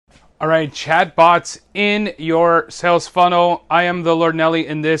All right, chatbots in your sales funnel. I am the Lord Nelly,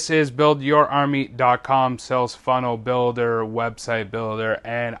 and this is buildyourarmy.com sales funnel builder, website builder,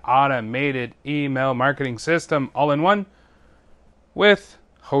 and automated email marketing system all in one with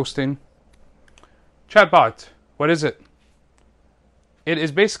hosting. Chatbot, what is it? It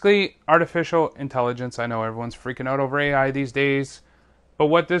is basically artificial intelligence. I know everyone's freaking out over AI these days, but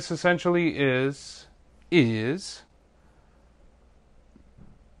what this essentially is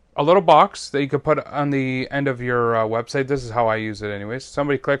a little box that you could put on the end of your website. This is how I use it anyways.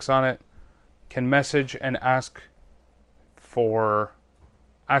 Somebody clicks on it, can message and ask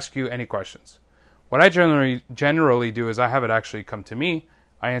you any questions. What I generally do is I have it actually come to me.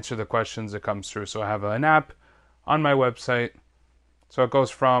 I answer the questions that comes through. So I have an app on my website. So it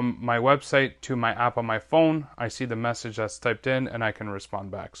goes from my website to my app on my phone. I see the message that's typed in and I can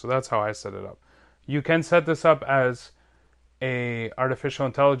respond back. So that's how I set it up. You can set this up as a artificial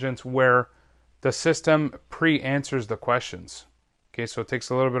intelligence where the system pre-answers the questions. Okay, so it takes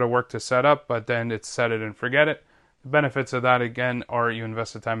a little bit of work to set up, but then it's set it and forget it. The benefits of that, again, are you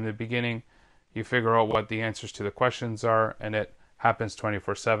invest the time in the beginning, you figure out what the answers to the questions are, and it happens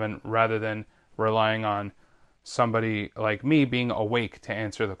 24/7 rather than relying on somebody like me being awake to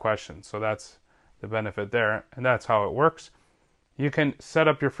answer the questions. So that's the benefit there, and that's how it works. You can set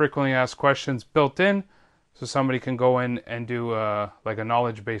up your frequently asked questions built in, so somebody can go in and do like a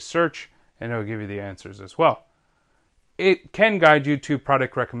knowledge-based search, and it'll give you the answers as well. It can guide you to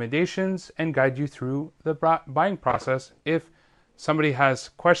product recommendations and guide you through the buying process. If somebody has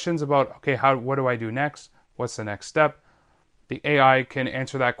questions about, okay, what do I do next? What's the next step? The AI can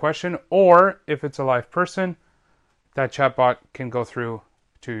answer that question, or if it's a live person, that chatbot can go through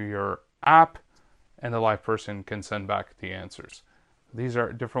to your app and the live person can send back the answers. These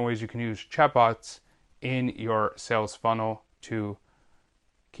are different ways you can use chatbots in your sales funnel to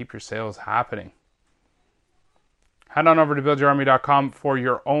keep your sales happening. Head on over to buildyourarmy.com for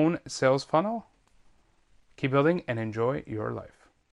your own sales funnel. Keep building and enjoy your life.